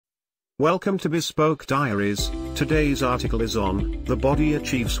Welcome to Bespoke Diaries. Today's article is on The Body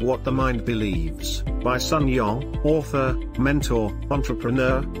Achieves What the Mind Believes, by Sun Yong, author, mentor,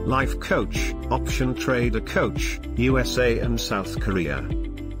 entrepreneur, life coach, option trader coach, USA and South Korea.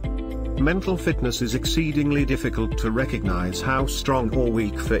 Mental fitness is exceedingly difficult to recognize how strong or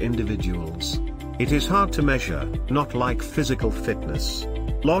weak for individuals. It is hard to measure, not like physical fitness.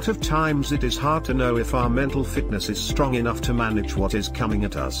 Lot of times it is hard to know if our mental fitness is strong enough to manage what is coming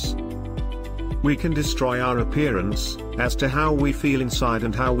at us. We can destroy our appearance, as to how we feel inside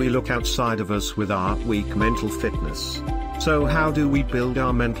and how we look outside of us with our weak mental fitness. So how do we build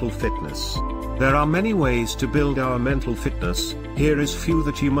our mental fitness? There are many ways to build our mental fitness. Here is few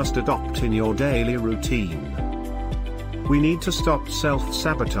that you must adopt in your daily routine. We need to stop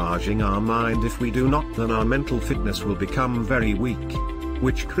self-sabotaging our mind. If we do not, then our mental fitness will become very weak,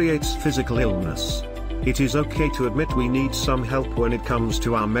 which creates physical illness. It is okay to admit we need some help when it comes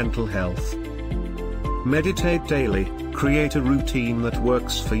to our mental health. Meditate daily, create a routine that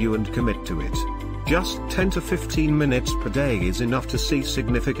works for you and commit to it. Just 10 to 15 minutes per day is enough to see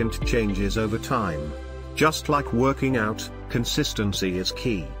significant changes over time. Just like working out, consistency is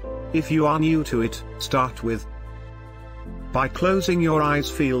key. If you are new to it, start with by closing your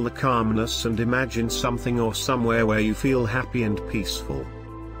eyes, feel the calmness and imagine something or somewhere where you feel happy and peaceful.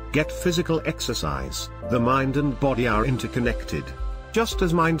 Get physical exercise. The mind and body are interconnected. Just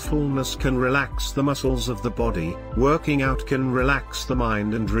as mindfulness can relax the muscles of the body, working out can relax the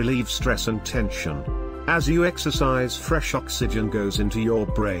mind and relieve stress and tension. As you exercise, fresh oxygen goes into your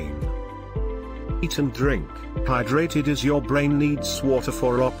brain. Eat and drink. Hydrated as your brain needs water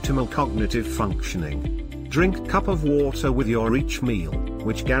for optimal cognitive functioning. Drink cup of water with your each meal,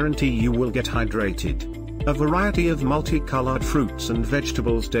 which guarantee you will get hydrated. A variety of multicolored fruits and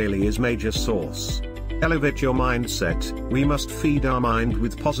vegetables daily is major source. Elevate your mindset. We must feed our mind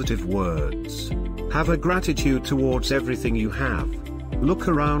with positive words. Have a gratitude towards everything you have. Look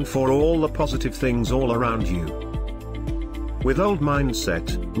around for all the positive things all around you. With old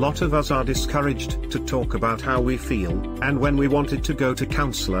mindset, lot of us are discouraged to talk about how we feel, and when we wanted to go to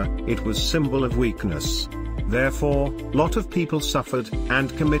counselor, it was symbol of weakness. Therefore, lot of people suffered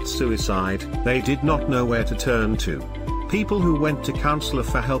and commit suicide. They did not know where to turn to. People who went to counselor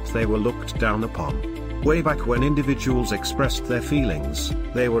for help, they were looked down upon. Way back when individuals expressed their feelings,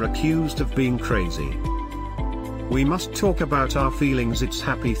 they were accused of being crazy. We must talk about our feelings, its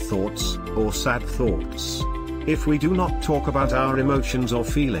happy thoughts, or sad thoughts. If we do not talk about our emotions or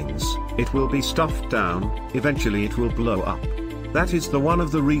feelings, it will be stuffed down, eventually it will blow up. That is one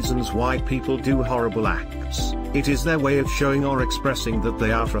of the reasons why people do horrible acts. It is their way of showing or expressing that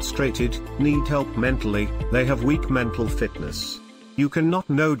they are frustrated, need help mentally, they have weak mental fitness. You cannot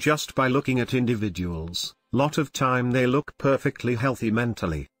know just by looking at individuals. Lot of time they look perfectly healthy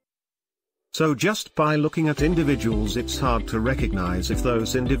mentally. So just by looking at individuals, it's hard to recognize if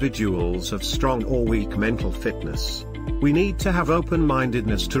those individuals have strong or weak mental fitness. We need to have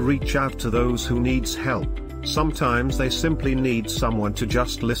open-mindedness to reach out to those who needs help. Sometimes they simply need someone to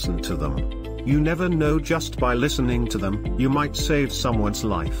just listen to them. You never know, just by listening to them, you might save someone's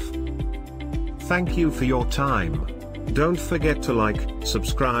life. Thank you for your time. Don't forget to like,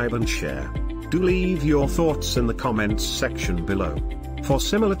 subscribe and share. Do leave your thoughts in the comments section below. For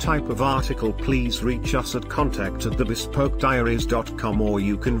similar type of article, please reach us at contact@thebespokediaries.com, or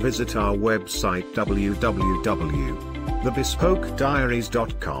you can visit our website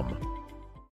www.thebespokediaries.com.